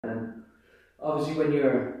And obviously when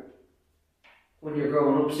you're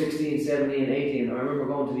growing up 16, 17, 18, I remember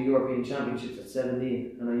going to the European Championships at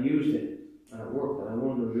 17 and I used it and it worked and I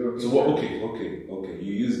won the European Championships. Okay,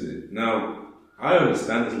 you used it. Now, I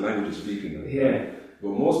understand this language you're speaking of, yeah. Right? But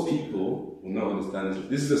most people will not understand this.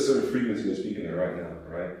 This is a certain frequency you're speaking of right now,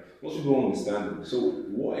 right? Most people won't understand it. So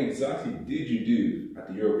what exactly did you do at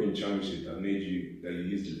the European Championship that you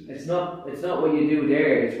used it? It's not what you do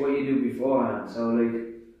there, it's what you do beforehand. So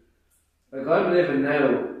like I'm living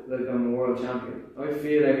now like I'm a world champion. I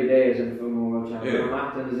feel every day as if I'm a world champion. Yeah. I'm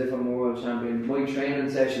acting as if I'm a world champion. My training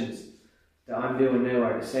sessions that I'm doing now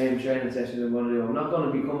are the same training sessions I'm going to do. I'm not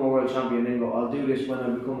going to become a world champion and go, I'll do this when I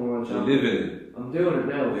become a world champion. You're living it. I'm doing it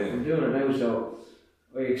now. Yeah. I'm doing it now, so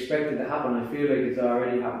I expect it to happen. I feel like it's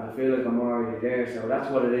already happened. I feel like I'm already there. So that's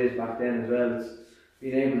what it is back then as well. It's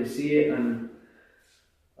being able to see it, and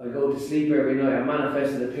I go to sleep every night. I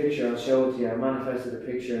manifested a picture. I'll show it to you. I manifested a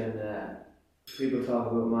picture, and people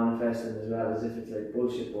talk about manifesting as well as if it's like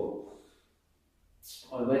bullshit. But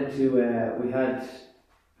I went to we had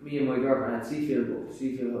me and my girlfriend had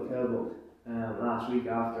Seafield Hotel booked last week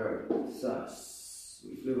after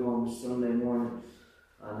we flew home Sunday morning,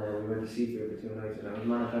 and we went to Seafield for 2 nights, and I was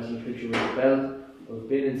manifesting a picture with a belt. I've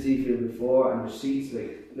been in Seafield before, and there's seats,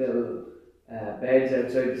 like little beds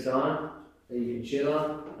outside the sauna that you can chill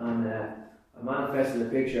on, and I manifested a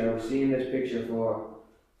picture. I was seeing this picture for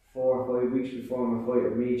 4 or 5 weeks before my fight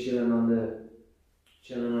of me chilling on the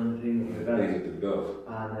thing with the belt.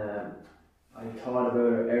 And I thought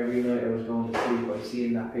about it every night I was going to sleep. I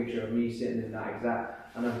seen that picture of me sitting in that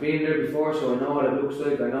exact, and I've been there before, so I know what it looks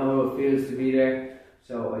like. I know how it feels to be there.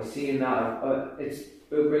 So I seen that. It's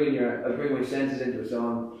about I bring my senses into it.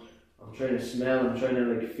 So I'm trying to smell. I'm trying to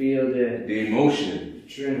like feel the emotion.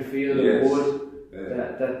 Trying to feel the wood,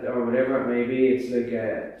 that or whatever it may be. It's like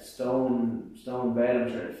a stone bed.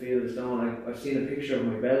 I'm trying to feel the stone. I've seen a picture of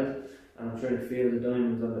my belt, and I'm trying to feel the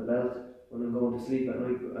diamonds on the belt. When I'm going to sleep at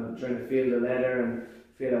night, I'm trying to feel the leather and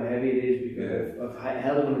feel how heavy it is, because I've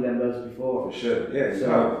held one of them belts before. For sure, yeah,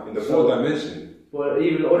 so, in the fourth dimension. But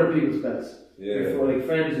even other people's belts. Yeah. Before, like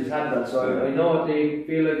friends who's had belts, so I know what they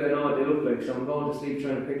feel like, I know what they look like. So I'm going to sleep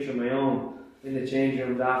trying to picture my own in the changing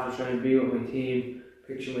rooms after, trying to be with my team,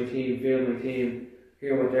 picture my team, feel my team,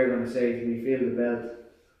 hear what they're going to say to me, feel the belt,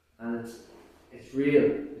 and it's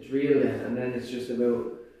real then, and then it's just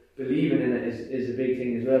about believing in it is a big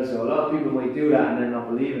thing as well. So a lot of people might do that and then not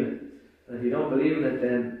believe in it. And if you don't believe in it,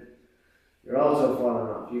 then you're also falling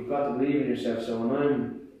off. You've got to believe in yourself. So when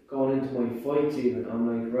I'm going into my fights even, I'm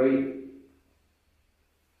like, right,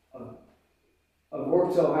 I've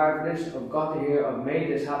worked so hard for this, I've got to here, I've made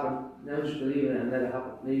this happen, now just believe in it and let it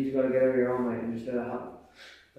happen. Now you've got to get out of your own way and just let it happen.